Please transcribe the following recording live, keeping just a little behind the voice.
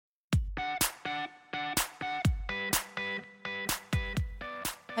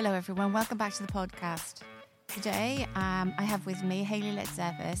Hello everyone, welcome back to the podcast. Today I have with me Hayley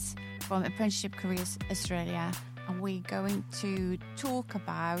Letzepis from Apprenticeship Careers Australia, and we're going to talk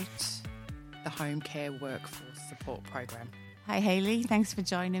about the Home Care Workforce Support Program. Hi Hayley, thanks for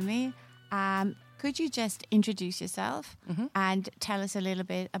joining me. Could you just introduce yourself and tell us a little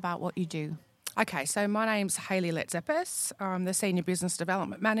bit about what you do? Okay, so my name's Hayley Letzepis. I'm the Senior Business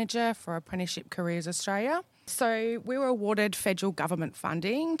Development Manager for Apprenticeship Careers Australia. So we were awarded federal government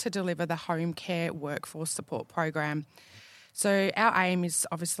funding to deliver the Home Care Workforce Support Program. So our aim is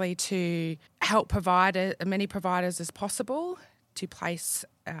obviously to help provide as many providers as possible to place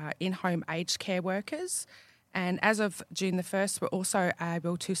in-home aged care workers. And as of June the 1st, we're also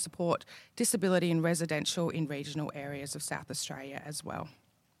able to support disability and residential in regional areas of South Australia as well.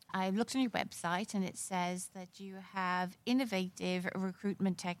 I've looked on your website and it says that you have innovative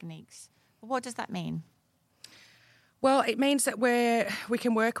recruitment techniques. What does that mean? Well, it means that we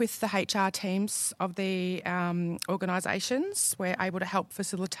can work with the HR teams of the organisations. We're able to help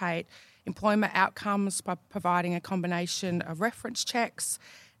facilitate employment outcomes by providing a combination of reference checks,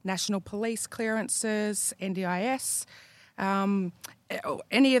 national police clearances, NDIS,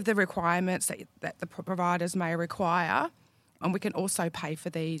 any of the requirements that the providers may require. And we can also pay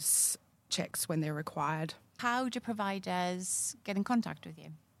for these checks when they're required. How do providers get in contact with you?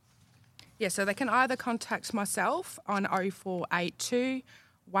 Yeah, so they can either contact myself on 0482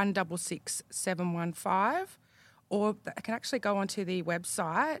 166 715, or they can actually go onto the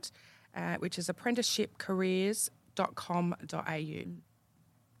website, which is apprenticeshipcareers.com.au.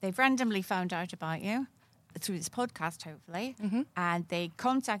 They've randomly found out about you through this podcast, hopefully, and they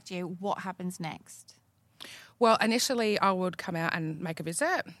contact you. What happens next? Well, initially I would come out and make a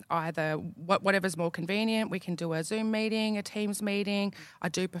visit, either whatever's more convenient. We can do a Zoom meeting, a Teams meeting. I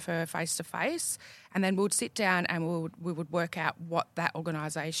do prefer face-to-face. And then we would sit down and we would work out what that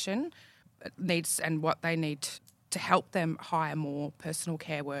organisation needs and what they need to help them hire more personal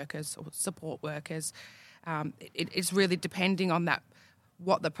care workers or support workers. It's really depending on that,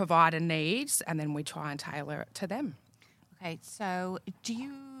 what the provider needs, and then we try and tailor it to them. Okay, so do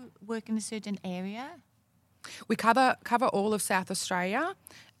you work in a certain area? We cover all of South Australia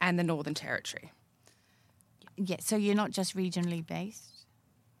and the Northern Territory. Yeah, so you're not just regionally based?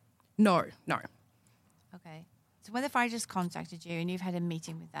 No. Okay. So when the fire just contacted you and you've had a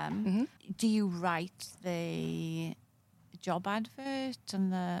meeting with them, do you write the job advert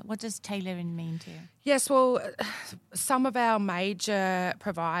and what does tailoring mean to you? Yes, well, some of our major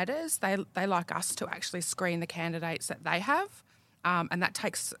providers, they like us to actually screen the candidates that they have, and that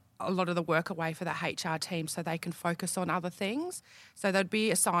takes a lot of the work away for the HR team so they can focus on other things. So they'd be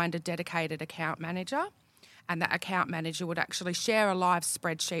assigned a dedicated account manager, and that account manager would actually share a live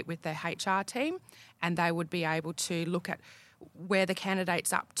spreadsheet with their HR team, and they would be able to look at where the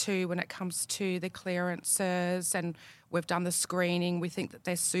candidate's up to when it comes to the clearances, and we've done the screening. We think that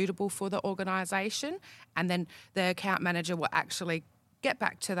they're suitable for the organisation, and then the account manager will actually get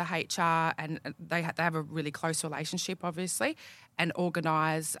back to the HR, and they have a really close relationship, obviously, and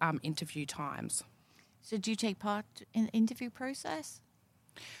organise interview times. So do you take part in the interview process?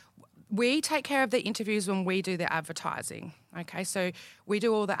 We take care of the interviews when we do the advertising. Okay, so we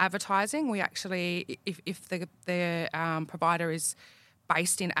do all the advertising. We actually, if the provider is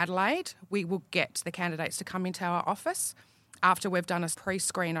based in Adelaide, we will get the candidates to come into our office after we've done a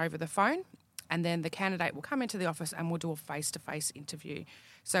pre-screen over the phone. And then the candidate will come into the office and we'll do a face-to-face interview.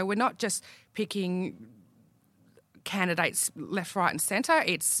 So we're not just picking candidates left, right and centre.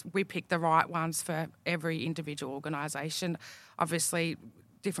 We pick the right ones for every individual organisation. Obviously,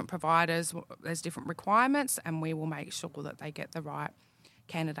 different providers, there's different requirements, and we will make sure that they get the right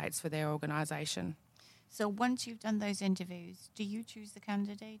candidates for their organisation. So once you've done those interviews, do you choose the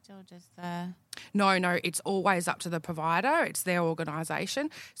candidate or does the... No, it's always up to the provider. It's their organisation.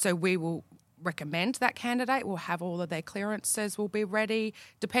 So we will recommend that candidate. We'll have all of their clearances will be ready.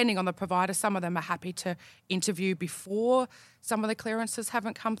 Depending on the provider, some of them are happy to interview before some of the clearances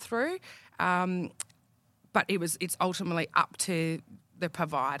haven't come through. But it's ultimately up to the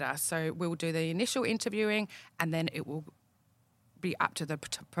provider. So we'll do the initial interviewing, and then it will be up to the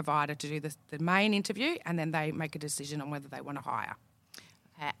provider to do the main interview, and then they make a decision on whether they want to hire.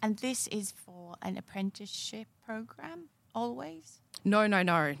 Okay, and this is for an apprenticeship program always?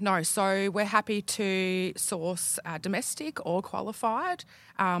 No. So we're happy to source domestic or qualified,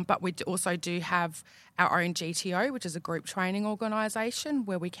 but we also do have our own GTO, which is a group training organisation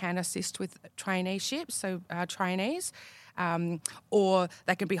where we can assist with traineeships, so trainees, or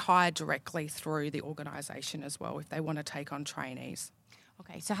they can be hired directly through the organisation as well if they want to take on trainees.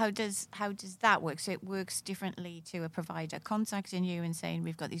 Okay, so how does that work? So it works differently to a provider contacting you and saying,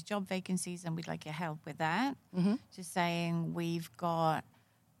 we've got these job vacancies and we'd like your help with that. Mm-hmm. Just saying,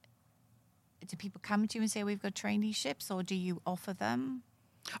 do people come to you and say we've got traineeships, or do you offer them?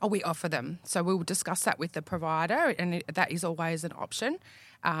 Oh, we offer them. So we'll discuss that with the provider, and that is always an option.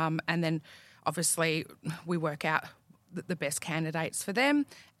 And then obviously we work out the best candidates for them,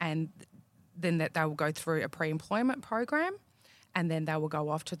 and then that they will go through a pre-employment program, and then they will go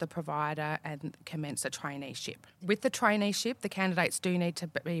off to the provider and commence a traineeship. With the traineeship, the candidates do need to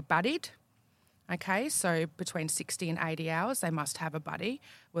be buddied. Okay, so between 60 and 80 hours, they must have a buddy,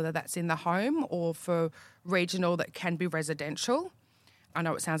 whether that's in the home or for regional that can be residential. I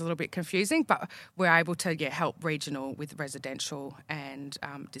know it sounds a little bit confusing, but we're able to help regional with residential and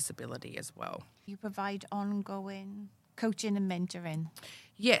disability as well. You provide ongoing coaching and mentoring?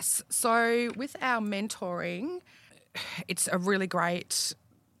 Yes. So with our mentoring, it's a really great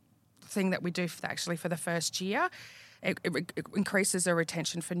thing that we do for the first year. It increases the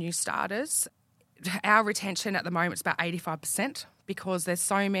retention for new starters. Our retention at the moment is about 85% because there's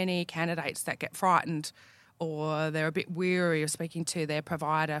so many candidates that get frightened or they're a bit weary of speaking to their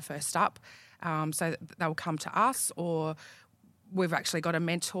provider first up. So they'll come to us, or we've actually got a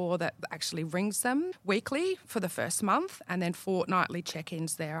mentor that actually rings them weekly for the first month and then fortnightly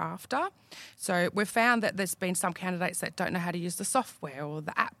check-ins thereafter. So we've found that there's been some candidates that don't know how to use the software or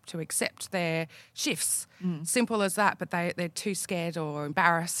the app to accept their shifts. Simple as that, but they're too scared or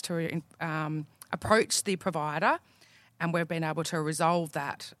embarrassed to approach the provider, and we've been able to resolve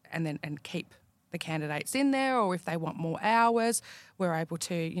that and keep the candidates in there, or if they want more hours, we're able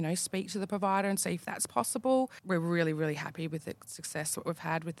to, speak to the provider and see if that's possible. We're really, really happy with the success that we've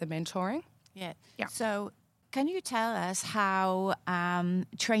had with the mentoring. Yeah. So can you tell us how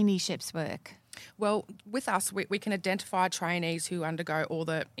traineeships work? Well, with us, we can identify trainees who undergo all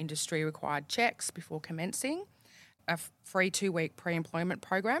the industry-required checks before commencing, a free 2-week pre-employment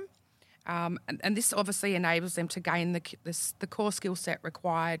program. And this obviously enables them to gain the core skill set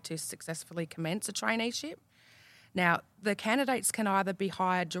required to successfully commence a traineeship. Now, the candidates can either be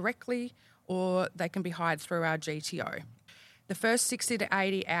hired directly or they can be hired through our GTO. The first 60 to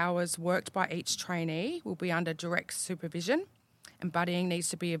 80 hours worked by each trainee will be under direct supervision, and buddying needs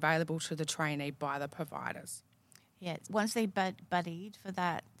to be available to the trainee by the providers. Yeah, once they buddied for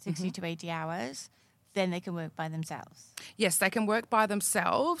that 60 to 80 hours, then they can work by themselves. Yes, they can work by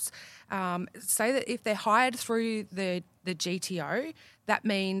themselves. Say that if they're hired through the GTO, that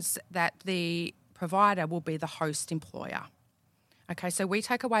means that the provider will be the host employer. Okay, so we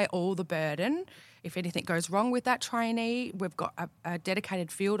take away all the burden. If anything goes wrong with that trainee, we've got a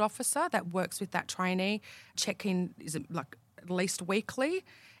dedicated field officer that works with that trainee. Check-in is like at least weekly.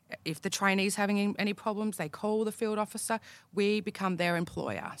 If the trainee's having any problems, they call the field officer. We become their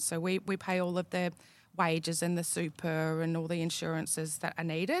employer. So we pay all of their wages and the super and all the insurances that are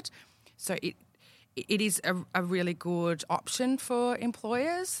needed. So it is a really good option for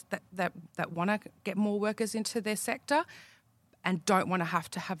employers that want to get more workers into their sector and don't want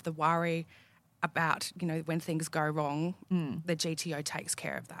to have the worry about, when things go wrong. The GTO takes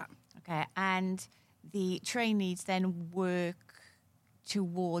care of that. Okay, and the trainees then work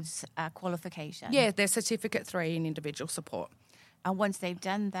towards qualification? Yeah, they're Certificate 3 in individual support. And once they've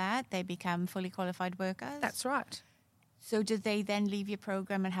done that, they become fully qualified workers? That's right. So do they then leave your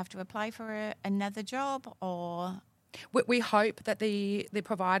program and have to apply for another job, or...? We hope that the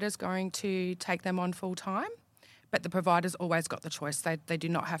provider's going to take them on full time, but the provider's always got the choice. They do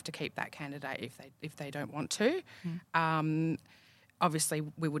not have to keep that candidate if they don't want to. Obviously,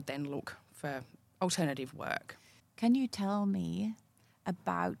 we would then look for alternative work. Can you tell me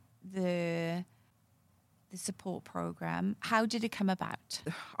about the support program? How did it come about?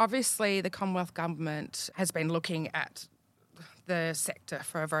 Obviously, the Commonwealth Government has been looking at the sector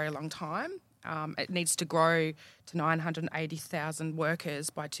for a very long time. It needs to grow to 980,000 workers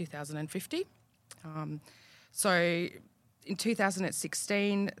by 2050. So in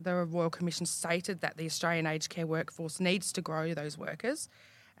 2016, the Royal Commission stated that the Australian aged care workforce needs to grow those workers,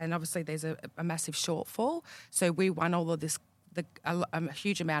 and obviously there's a massive shortfall. So we won all of this, a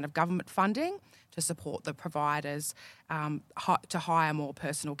huge amount of government funding to support the providers to hire more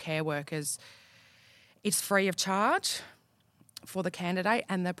personal care workers. It's free of charge for the candidate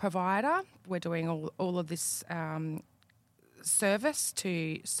and the provider. We're doing all of this service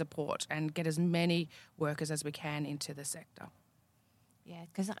to support and get as many workers as we can into the sector. Yeah,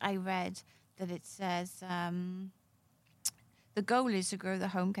 because I read that it says the goal is to grow the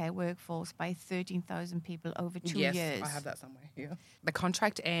home care workforce by 13,000 people over 2 years. Yes, I have that somewhere here. The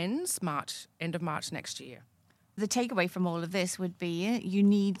contract ends end of March next year. the takeaway from all of this would be you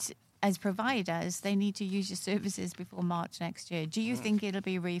need, as providers, they need to use your services before March next year. Do you think it'll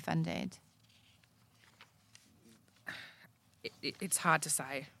be refunded? It's hard to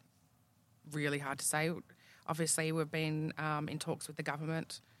say, really hard to say. Obviously, we've been in talks with the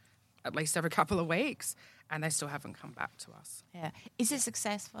government at least every couple of weeks, and they still haven't come back to us. Yeah. Is it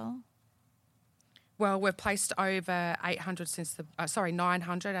successful? Well, we've placed over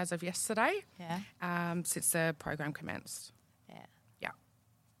 900 as of yesterday. Yeah. Since the program commenced. Yeah. Yeah.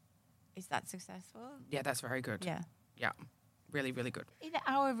 Is that successful? Yeah, that's very good. Yeah. Yeah. Really, really good. In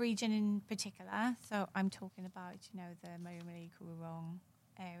our region in particular, so I'm talking about, the Mallee Coorong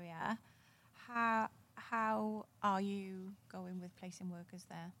area, how are you going with placing workers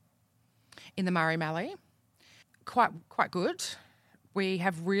there? In the Mallee, quite good. We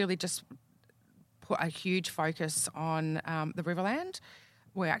have really just put a huge focus on the Riverland.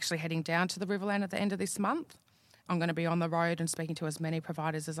 We're actually heading down to the Riverland at the end of this month. I'm going to be on the road and speaking to as many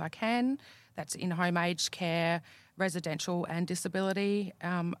providers as I can. That's in-home aged care, residential and disability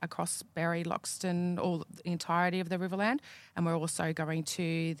across Berry, Loxton, all the entirety of the Riverland. And we're also going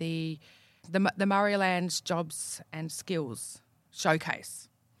to the Murrayland Jobs and Skills Showcase.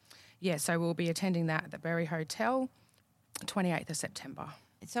 Yeah, so we'll be attending that at the Berry Hotel, 28th of September.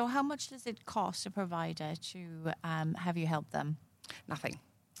 So how much does it cost a provider to have you help them? Nothing.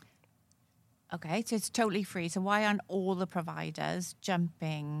 Okay, so it's totally free. So why aren't all the providers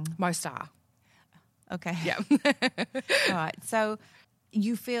jumping? Most are. Okay. Yeah. All right. So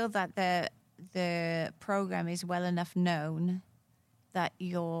you feel that the program is well enough known that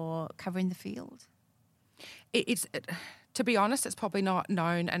you're covering the field? To be honest, it's probably not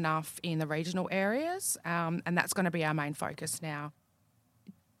known enough in the regional areas, and that's going to be our main focus now.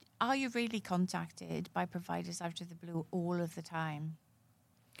 Are you really contacted by providers out of the blue all of the time?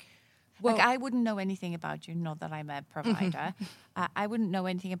 Well, I wouldn't know anything about you, not that I'm a provider. I wouldn't know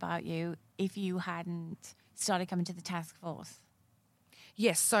anything about you if you hadn't started coming to the task force.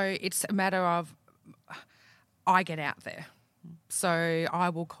 Yes, so it's a matter of I get out there. So I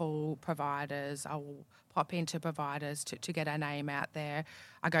will call providers, I will pop into providers to get our name out there.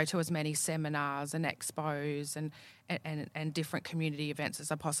 I go to as many seminars and expos and different community events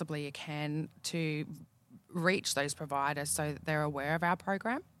as I possibly can to reach those providers so that they're aware of our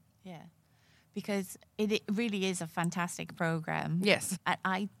program. Yeah, because it really is a fantastic program. Yes.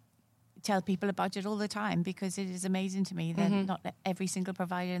 I tell people about it all the time because it is amazing to me that not every single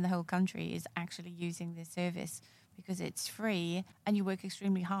provider in the whole country is actually using this service because it's free and you work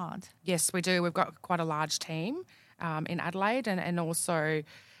extremely hard. Yes, we do. We've got quite a large team in Adelaide and also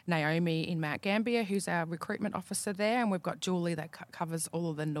Naomi in Mount Gambier, who's our recruitment officer there, and we've got Julie that covers all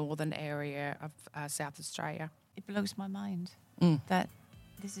of the northern area of South Australia. It blows my mind that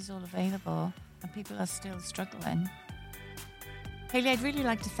this is all available and people are still struggling. Hayley, I'd really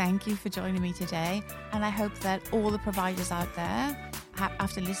like to thank you for joining me today, and I hope that all the providers out there,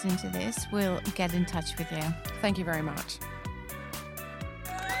 after listening to this, will get in touch with you. Thank you very much.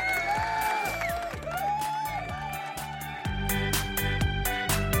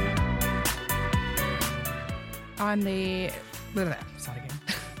 Start again.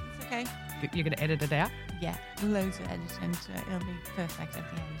 It's okay. You're going to edit it out? Yeah, loads of editing, so it'll be perfect at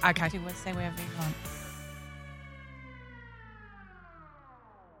the end. Okay. You can say whatever you want.